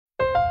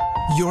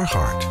Your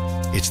heart.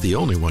 It's the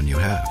only one you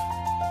have.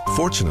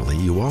 Fortunately,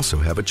 you also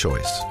have a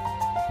choice.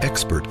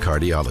 Expert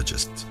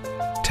cardiologists,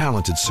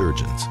 talented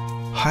surgeons,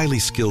 highly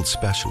skilled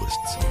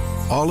specialists,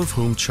 all of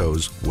whom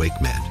chose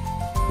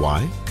WakeMed.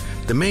 Why?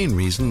 The main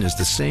reason is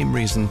the same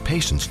reason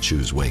patients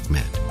choose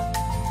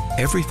WakeMed.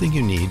 Everything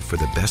you need for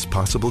the best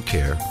possible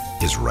care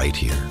is right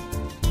here.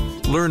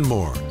 Learn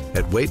more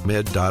at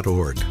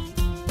wakemed.org.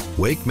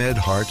 WakeMed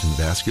Heart and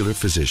Vascular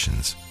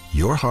Physicians.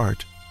 Your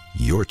heart,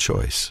 your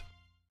choice.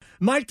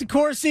 Mike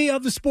DeCourcy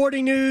of the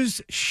Sporting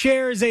News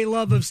shares a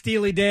love of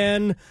Steely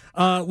Dan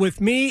with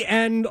me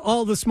and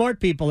all the smart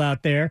people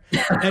out there.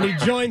 And he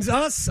joins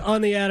us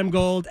on the Adam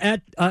Gold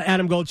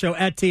Show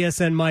at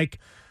TSN Mike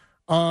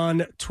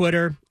on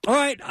Twitter. All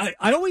right,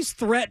 I always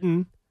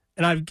threaten,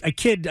 and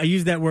I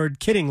use that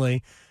word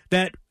kiddingly,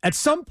 that at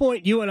some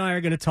point you and I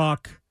are going to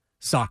talk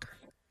soccer.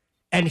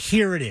 And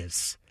here it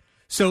is.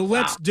 So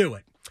let's do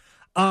it.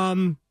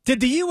 Did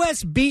the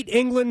U.S. beat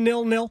England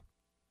 0-0?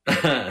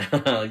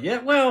 Yeah,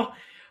 well,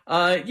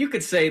 you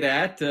could say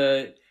that.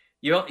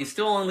 You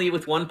still only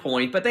with 1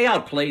 point, but they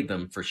outplayed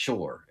them for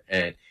sure.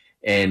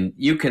 And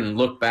you can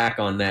look back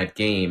on that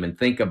game and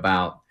think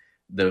about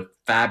the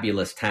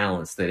fabulous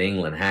talents that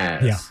England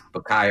has. Yeah.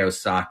 Bukayo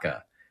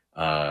Saka.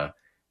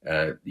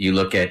 You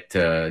look at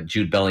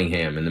Jude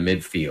Bellingham in the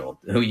midfield,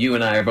 who you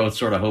and I are both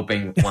sort of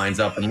hoping winds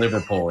up in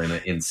Liverpool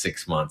in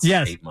 6 months,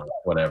 yes. 8 months,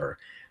 whatever.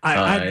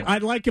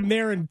 I'd like him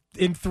there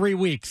in 3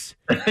 weeks.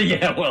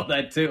 Yeah, well,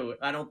 that too.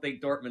 I don't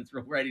think Dortmund's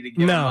ready to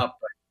give him up.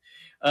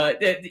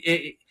 But,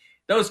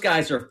 those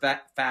guys are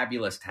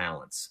fabulous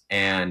talents,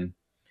 and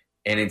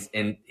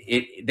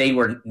they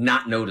were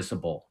not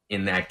noticeable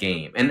in that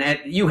game. And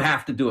you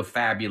have to do a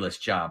fabulous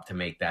job to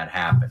make that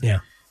happen. Yeah,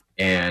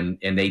 and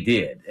they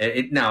did.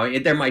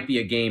 There might be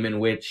a game in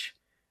which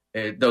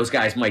those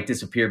guys might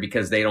disappear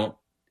because they don't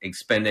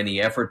expend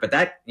any effort, but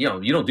that you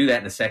don't do that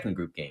in the second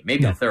group game.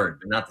 Maybe the third,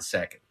 but not the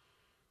second.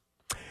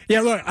 Yeah,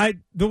 look,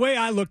 the way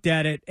I looked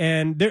at it,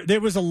 and there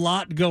was a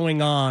lot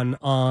going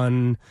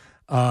on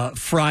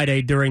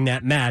Friday during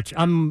that match.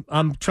 I'm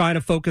trying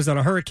to focus on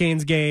a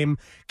Hurricanes game.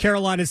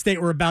 Carolina State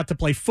were about to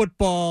play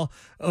football.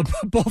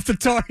 Both the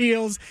Tar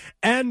Heels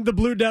and the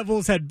Blue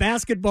Devils had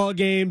basketball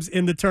games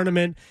in the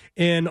tournament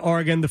in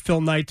Oregon, the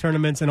Phil Knight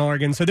tournaments in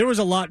Oregon. So there was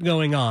a lot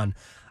going on.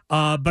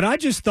 But I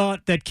just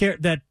thought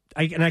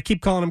and I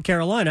keep calling them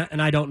Carolina,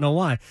 and I don't know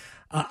why.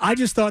 I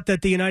just thought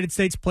that the United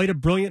States played a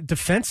brilliant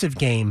defensive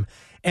game,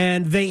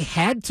 and they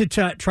had to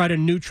try to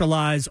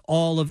neutralize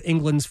all of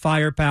England's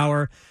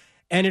firepower.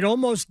 And it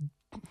almost,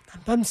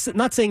 I'm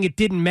not saying it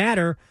didn't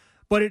matter,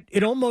 but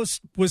it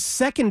almost was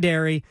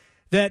secondary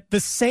that the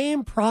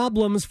same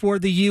problems for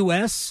the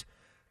U.S.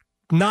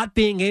 not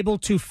being able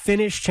to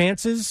finish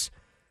chances,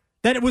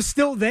 that it was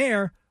still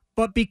there,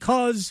 but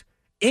because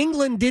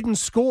England didn't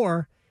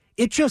score,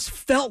 it just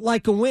felt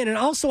like a win. And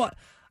also,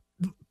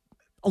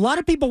 a lot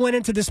of people went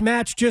into this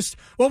match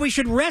we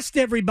should rest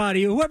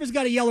everybody. Whoever's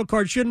got a yellow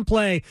card shouldn't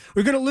play.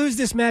 We're going to lose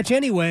this match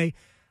anyway.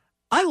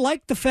 I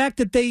like the fact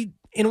that they,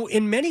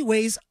 in many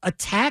ways,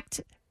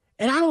 attacked,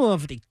 and I don't know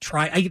if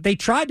they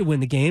tried to win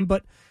the game,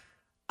 but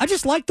I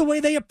just like the way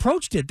they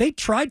approached it. They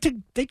tried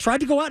to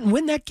go out and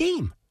win that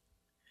game.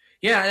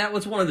 Yeah, that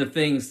was one of the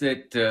things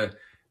that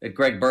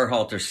Greg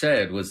Berhalter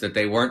said, was that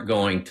they weren't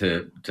going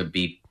to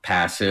be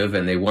passive,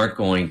 and they weren't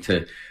going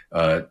to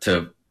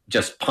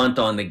just punt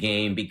on the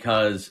game,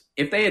 because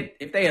if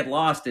they had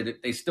lost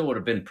it, they still would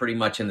have been pretty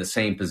much in the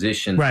same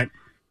position. Right.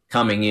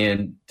 Coming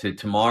in to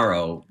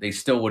tomorrow, they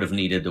still would have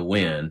needed to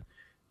win.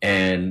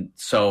 And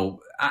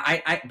so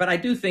but I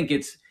do think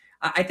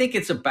I think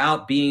it's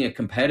about being a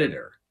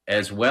competitor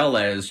as well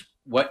as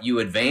what you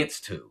advance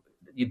to.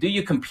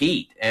 You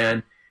compete,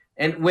 and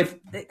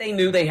they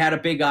knew they had a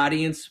big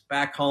audience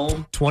back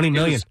home. 20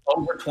 million.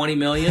 Over 20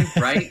 million,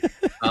 right?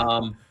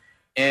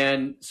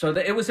 And so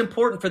it was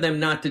important for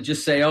them not to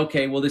just say,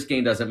 okay, well, this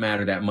game doesn't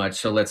matter that much,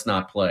 so let's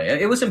not play.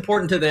 It was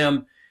important to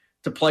them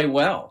to play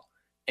well.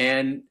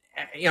 And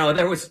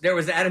there was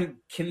Adam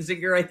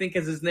Kinzinger, I think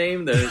is his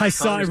name.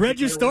 I read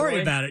your story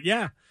about it.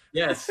 Yeah.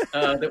 Yes.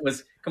 That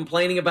was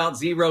complaining about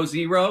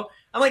 0-0.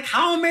 I'm like,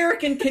 how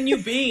American can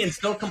you be and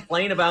still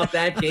complain about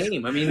that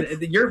game? I mean,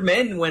 your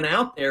men went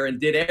out there and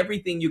did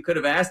everything you could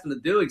have asked them to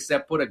do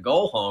except put a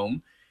goal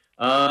home.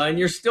 And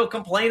you're still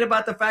complaining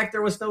about the fact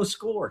there was no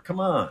score. Come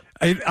on.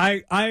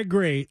 I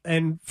agree.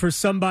 And for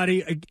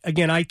somebody,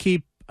 again, I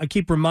keep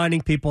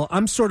reminding people,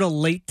 I'm sort of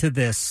late to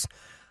this,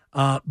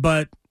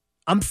 but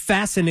I'm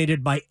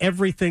fascinated by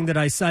everything that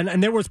I saw.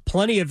 And there was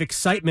plenty of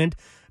excitement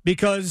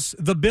because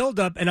the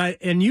buildup,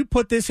 and you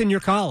put this in your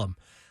column,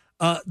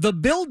 the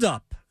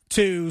buildup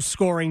to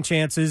scoring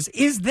chances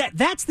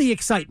that's the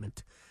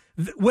excitement.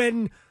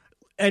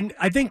 And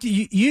I think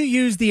you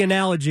used the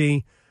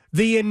analogy,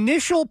 the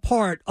initial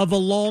part of a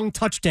long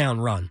touchdown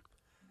run,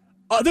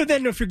 other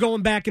than if you're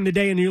going back in the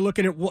day and you're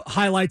looking at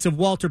highlights of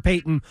Walter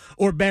Payton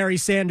or Barry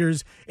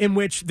Sanders, in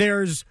which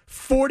there's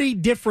 40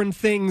 different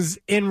things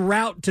en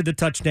route to the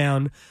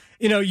touchdown,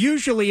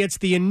 Usually it's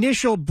the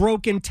initial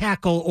broken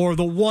tackle or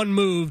the one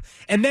move,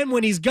 and then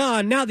when he's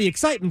gone, now the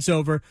excitement's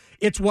over.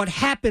 It's what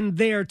happened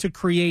there to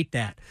create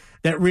that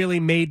really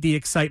made the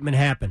excitement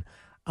happen.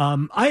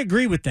 I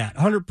agree with that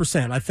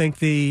 100%. I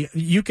think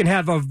you can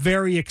have a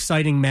very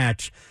exciting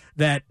match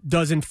that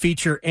doesn't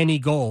feature any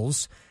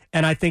goals,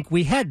 and I think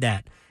we had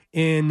that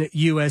in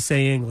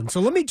USA England.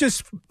 So let me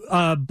just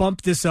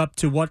bump this up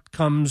to what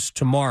comes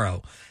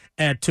tomorrow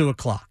at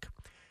 2:00.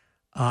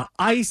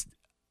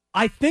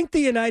 I think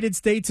the United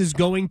States is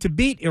going to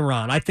beat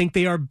Iran. I think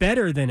they are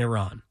better than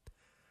Iran.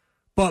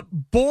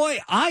 But boy,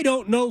 I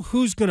don't know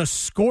who's going to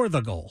score the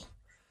goal.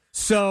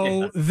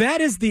 So that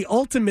is the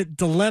ultimate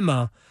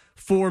dilemma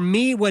for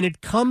me when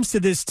it comes to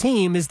this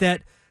team, is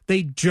that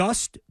they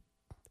just,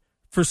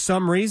 for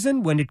some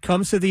reason, when it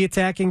comes to the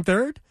attacking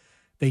third,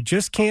 they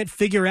just can't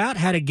figure out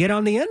how to get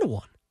on the end of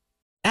one.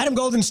 Adam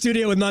Golden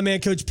studio with my man,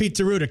 Coach Pete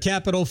D'Arruda,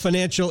 Capital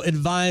Financial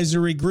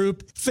Advisory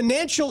Group.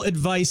 Financial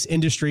advice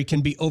industry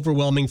can be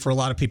overwhelming for a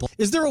lot of people.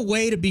 Is there a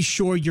way to be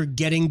sure you're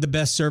getting the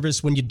best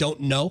service when you don't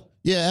know?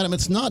 Yeah, Adam,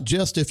 it's not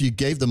just if you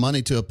gave the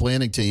money to a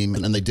planning team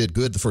and they did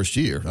good the first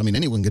year. I mean,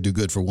 anyone could do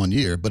good for 1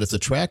 year, but it's a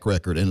track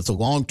record and it's a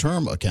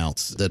long-term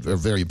accounts that are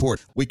very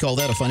important. We call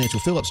that a financial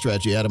fill-up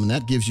strategy, Adam, and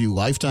that gives you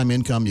lifetime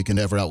income you can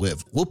never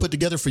outlive. We'll put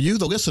together for you,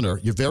 the listener,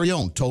 your very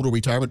own total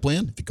retirement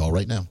plan if you call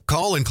right now.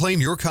 Call and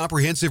claim your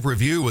comprehensive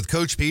review with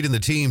Coach Pete and the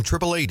team,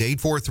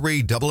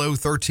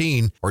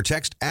 888-843-0013, or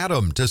text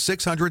ADAM to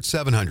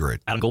 600-700.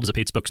 Adam Gold is a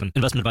paid spokesman.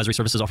 Investment advisory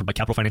services offered by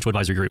Capital Financial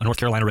Advisory Group, a North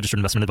Carolina registered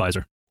investment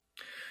advisor.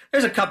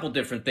 There's a couple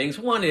different things.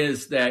 One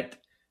is that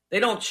they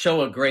don't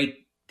show a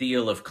great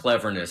deal of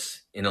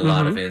cleverness in a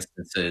lot of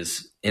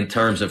instances in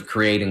terms of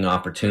creating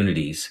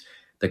opportunities,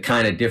 the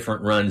kind of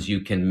different runs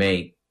you can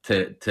make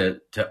to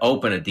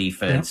open a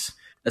defense,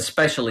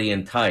 especially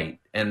in tight.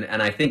 And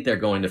I think they're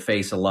going to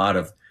face a lot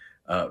of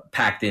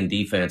packed-in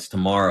defense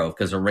tomorrow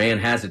because Iran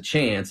has a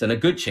chance, and a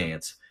good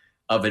chance,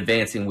 of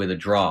advancing with a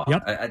draw.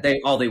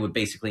 All they would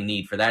basically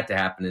need for that to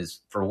happen is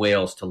for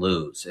Wales to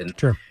lose. And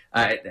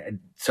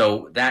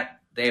so that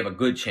they have a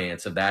good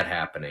chance of that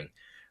happening.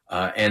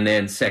 And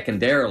then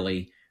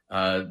secondarily,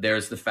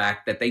 there's the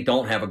fact that they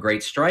don't have a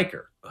great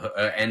striker.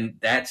 And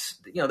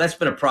that's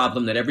been a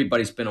problem that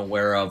everybody's been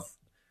aware of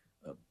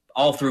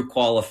all through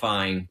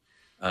qualifying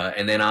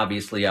and then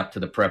obviously up to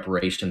the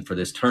preparation for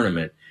this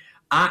tournament.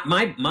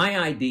 My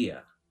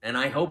idea, and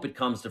I hope it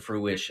comes to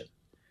fruition,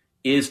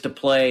 is to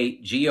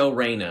play Gio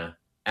Reyna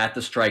at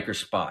the striker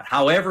spot.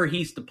 However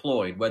he's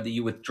deployed, whether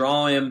you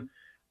withdraw him,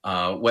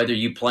 whether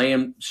you play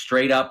him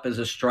straight up as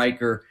a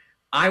striker,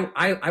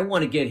 I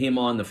want to get him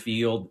on the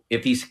field.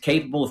 If he's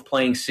capable of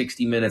playing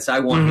 60 minutes, I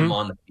want him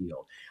on the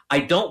field. I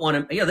don't want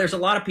him. There's a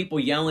lot of people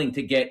yelling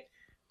to get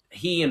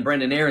he and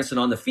Brendan Aronson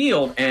on the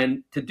field,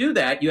 and to do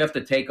that, you have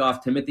to take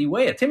off Timothy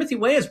Weah. Timothy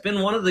Weah has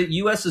been one of the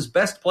U.S.'s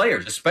best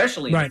players,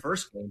 especially in the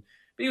first game,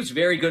 but he was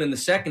very good in the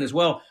second as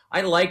well. I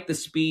like the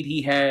speed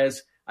he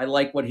has. I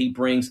like what he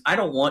brings. I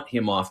don't want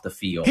him off the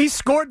field. He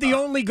scored the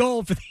only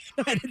goal for the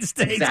United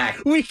States.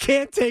 Exactly. We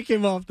can't take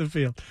him off the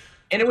field.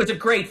 And it was a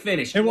great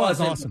finish. It was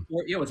awesome.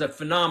 It was a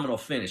phenomenal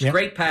finish. Yep.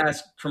 Great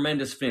pass,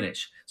 tremendous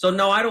finish. So,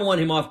 no, I don't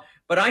want him off.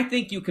 But I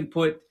think you can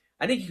put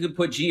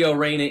Gio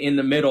Reyna in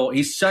the middle.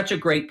 He's such a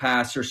great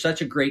passer,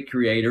 such a great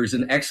creator. He's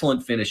an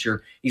excellent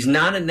finisher. He's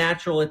not a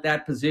natural at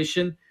that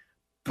position,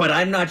 but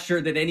I'm not sure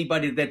that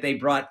anybody that they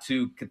brought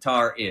to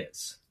Qatar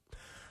is.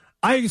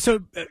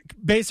 So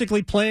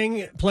basically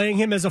playing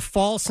him as a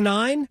false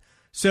nine,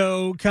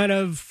 so kind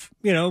of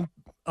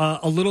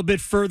a little bit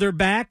further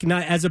back,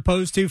 not as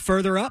opposed to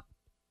further up.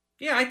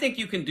 Yeah, I think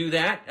you can do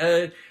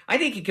that. I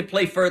think he could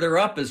play further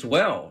up as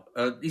well.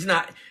 He's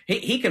not.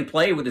 He can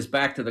play with his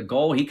back to the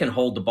goal. He can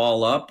hold the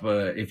ball up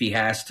if he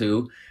has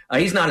to.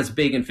 He's not as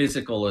big and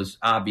physical as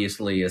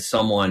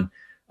someone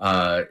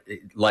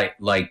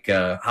like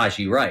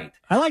Haji Wright.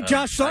 I like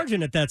Josh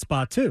Sargent at that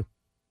spot too.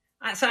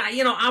 So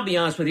I'll be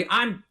honest with you.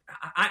 I'm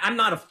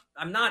not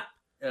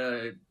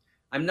a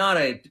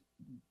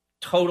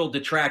total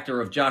detractor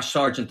of Josh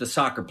Sargent, the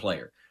soccer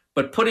player.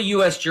 But put a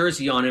U.S.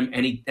 jersey on him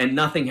and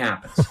nothing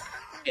happens.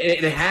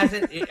 It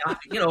hasn't.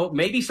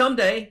 Maybe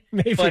someday,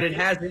 but it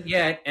hasn't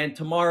yet. And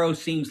tomorrow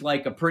seems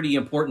like a pretty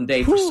important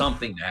day for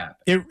something to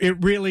happen.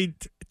 It really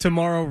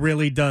tomorrow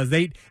really does.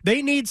 They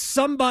need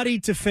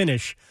somebody to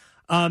finish.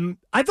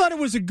 I thought it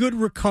was a good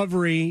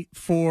recovery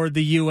for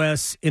the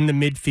U.S. in the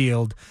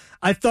midfield.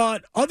 I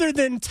thought, other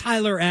than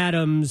Tyler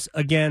Adams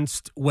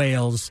against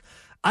Wales,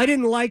 I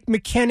didn't like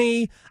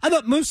McKennie. I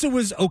thought Musa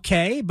was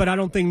okay, but I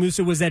don't think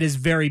Musa was at his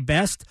very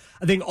best.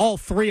 I think all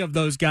three of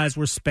those guys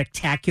were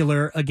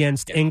spectacular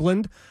against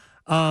England.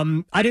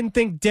 I didn't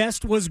think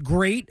Dest was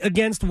great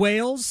against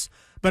Wales,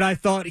 but I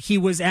thought he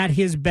was at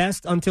his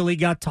best until he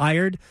got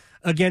tired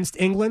against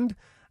England.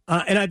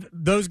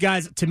 Those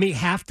guys, to me,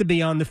 have to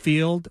be on the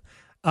field.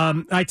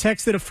 I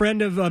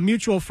texted a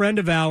mutual friend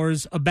of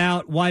ours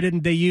about why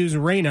didn't they use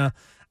Reyna,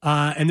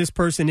 and this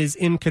person is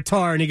in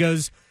Qatar, and he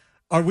goes,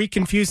 "Are we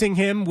confusing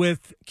him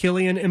with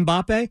Kylian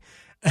Mbappe?"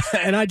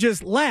 And I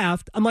just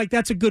laughed. I'm like,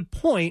 that's a good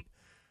point,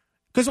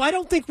 because I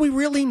don't think we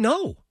really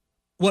know.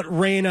 what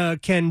Reyna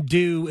can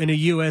do in a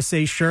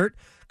USA shirt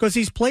because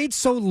he's played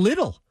so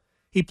little.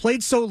 He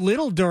played so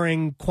little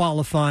during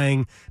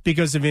qualifying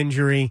because of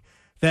injury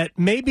that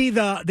maybe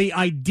the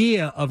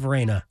idea of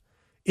Reyna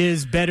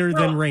is better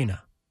than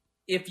Reyna.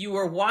 If you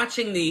were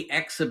watching the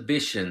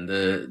exhibition,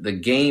 the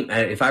game,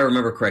 if I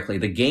remember correctly,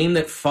 the game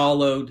that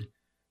followed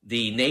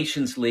the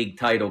Nations League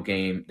title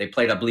game, they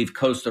played, I believe,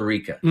 Costa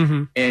Rica,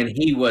 and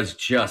he was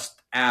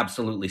just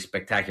absolutely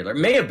spectacular. It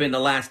may have been the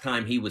last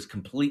time he was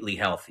completely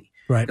healthy,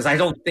 right? Because I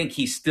don't think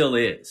he still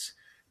is.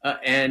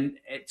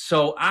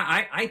 So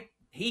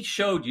he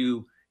showed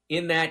you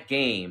in that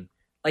game,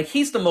 like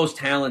he's the most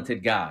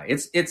talented guy.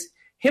 It's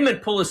him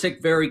and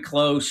Pulisic very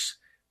close.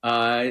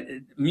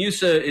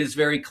 Musa is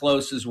very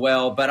close as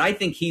well, but I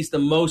think he's the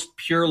most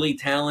purely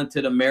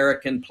talented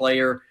American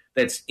player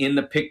that's in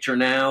the picture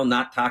now,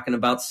 not talking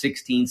about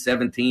 16,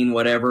 17,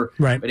 whatever,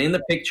 right? But in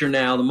the picture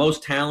now, the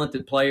most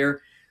talented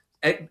player.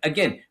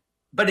 Again,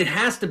 but it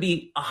has to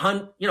be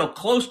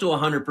close to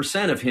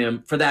 100% of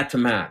him for that to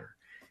matter.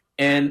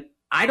 And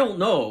I don't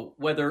know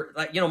whether,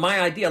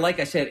 my idea, like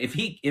I said, if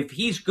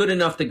he's good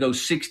enough to go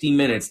 60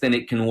 minutes, then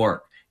it can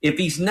work. If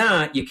he's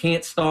not, you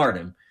can't start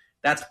him.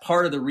 That's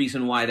part of the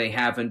reason why they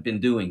haven't been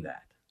doing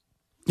that.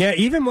 Yeah,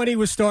 even when he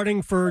was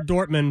starting for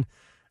Dortmund,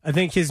 I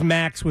think his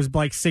max was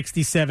like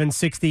 67,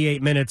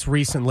 68 minutes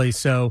recently.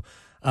 So,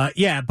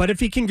 but if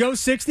he can go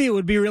 60, it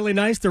would be really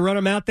nice to run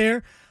him out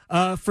there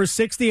for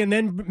 60 and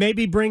then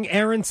maybe bring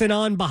Aronson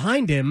on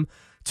behind him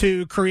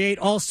to create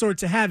all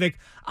sorts of havoc.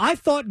 I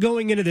thought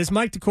going into this,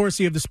 Mike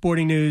DeCourcy of the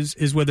Sporting News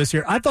is with us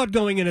here. I thought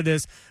going into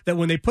this that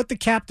when they put the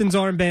captain's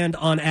armband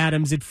on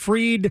Adams, it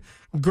freed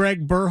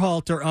Greg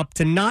Berhalter up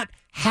to not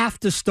have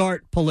to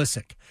start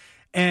Pulisic.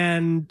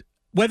 And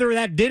whether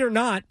that did or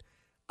not,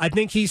 I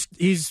think he's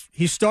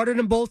started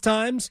him both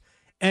times,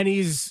 and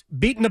he's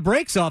beaten the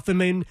brakes off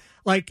him. I mean,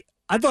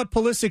 I thought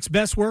Pulisic's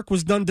best work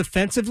was done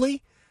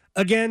defensively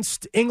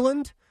against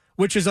England,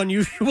 which is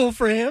unusual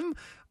for him.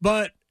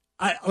 But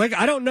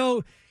I don't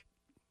know,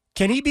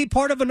 can he be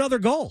part of another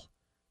goal?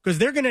 Because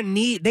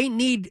they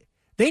need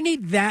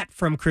that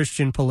from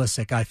Christian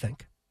Pulisic, I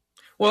think.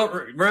 Well,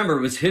 remember,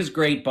 it was his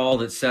great ball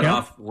that set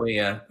off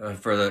Weah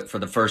for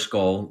the first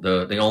goal,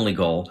 the only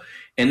goal,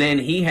 and then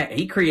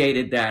he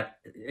created that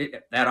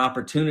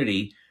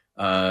opportunity,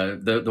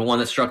 the one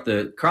that struck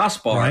the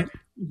crossbar. Right.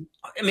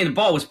 I mean, the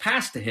ball was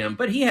passed to him,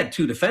 but he had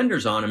two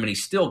defenders on him, and he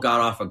still got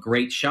off a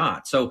great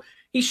shot. So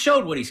he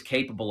showed what he's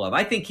capable of.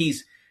 I think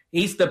he's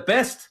the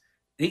best.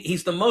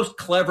 He's the most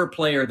clever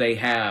player they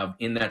have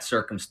in that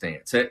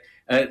circumstance.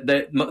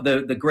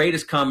 The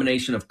greatest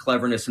combination of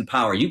cleverness and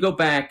power. You go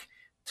back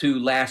to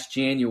last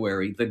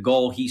January, the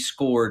goal he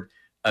scored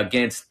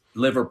against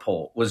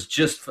Liverpool was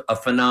just a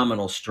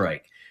phenomenal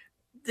strike.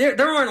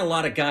 There aren't a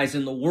lot of guys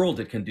in the world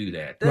that can do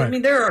that. Right. I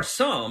mean, there are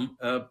some,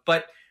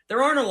 but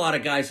there aren't a lot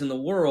of guys in the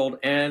world,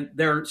 and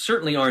there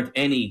certainly aren't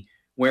any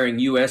wearing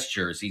U.S.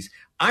 jerseys.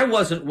 I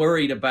wasn't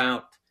worried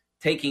about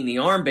taking the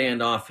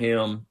armband off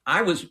him.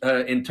 I was,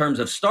 in terms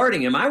of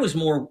starting him, I was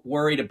more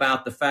worried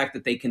about the fact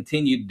that they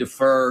continued to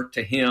defer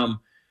to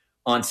him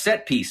on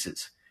set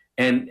pieces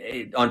and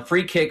on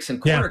free kicks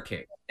and corner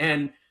kicks.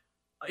 And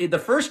in the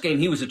first game,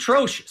 he was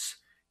atrocious.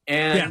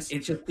 And it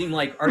just seemed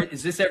like,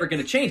 is this ever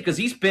going to change? Because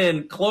he's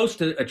been close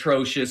to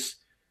atrocious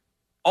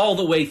all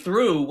the way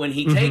through when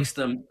he takes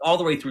them, all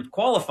the way through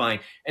qualifying.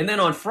 And then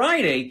on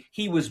Friday,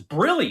 he was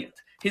brilliant.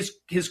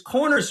 His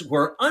corners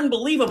were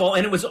unbelievable,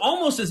 and it was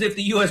almost as if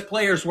the U.S.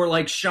 players were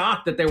like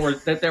shocked that there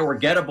were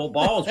gettable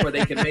balls where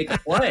they could make a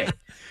play.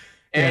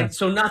 And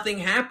so nothing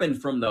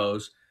happened from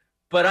those.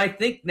 But I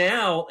think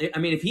now, I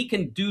mean, if he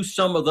can do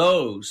some of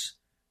those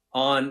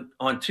on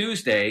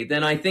Tuesday,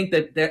 then I think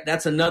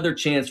that's another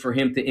chance for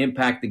him to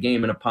impact the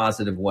game in a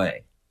positive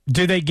way.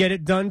 Do they get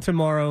it done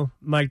tomorrow,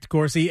 Mike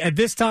DeCourcy? At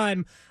this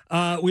time,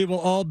 we will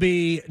all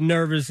be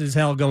nervous as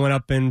hell going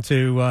up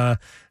into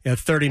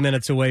 30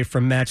 minutes away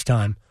from match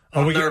time.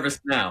 I'm nervous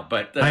now,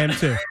 but I am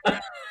too.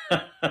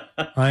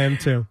 I am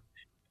too.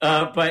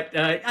 But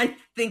I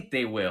think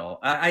they will.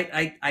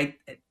 I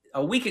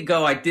a week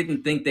ago, I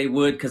didn't think they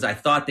would because I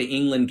thought the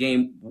England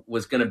game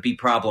was going to be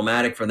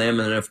problematic for them.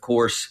 And then, of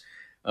course,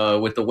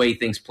 with the way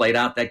things played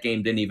out, that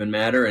game didn't even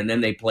matter. And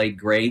then they played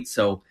great.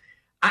 So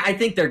I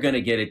think they're going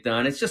to get it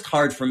done. It's just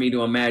hard for me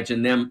to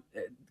imagine them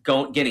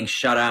getting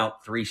shut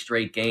out 3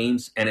 straight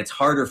games. And it's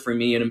harder for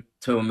me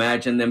to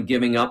imagine them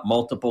giving up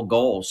multiple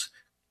goals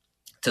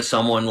to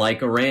someone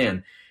like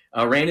Iran.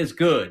 Iran is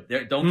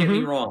good. Don't get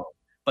me wrong,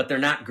 but they're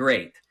not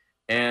great.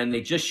 And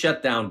they just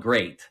shut down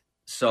great.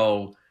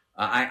 So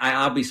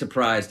I'll be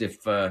surprised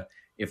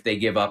if they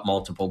give up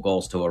multiple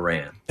goals to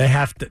Iran.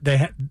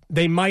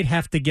 They might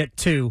have to get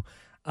 2.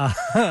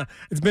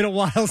 It's been a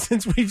while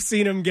since we've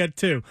seen them get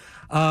 2.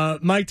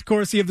 Mike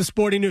DeCourcy of the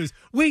Sporting News.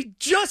 We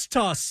just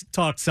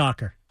talked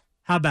soccer.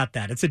 How about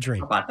that? It's a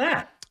dream. How about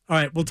that? All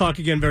right, we'll talk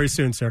again very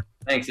soon, sir.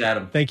 Thanks,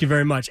 Adam. Thank you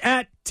very much.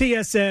 At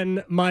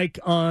TSN Mike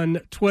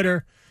on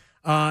Twitter,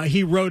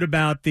 he wrote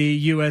about the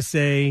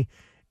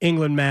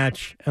USA-England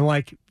match,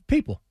 and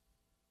people,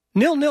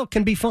 0-0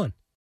 can be fun.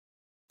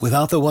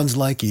 Without the ones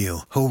like you,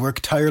 who work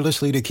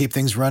tirelessly to keep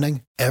things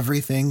running,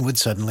 everything would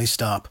suddenly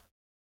stop.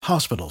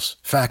 Hospitals,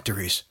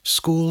 factories,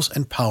 schools,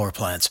 and power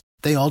plants,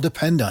 they all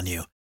depend on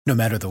you. No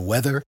matter the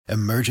weather,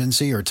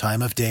 emergency, or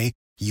time of day,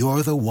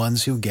 you're the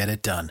ones who get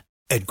it done.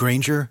 At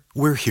Grainger,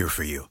 we're here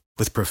for you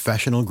with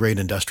professional-grade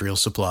industrial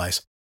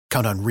supplies.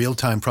 Count on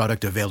real-time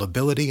product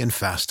availability and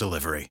fast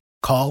delivery.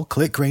 Call,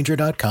 click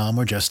Grainger.com,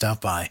 or just stop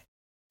by.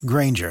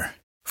 Grainger,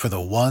 for the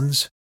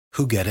ones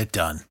who get it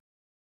done.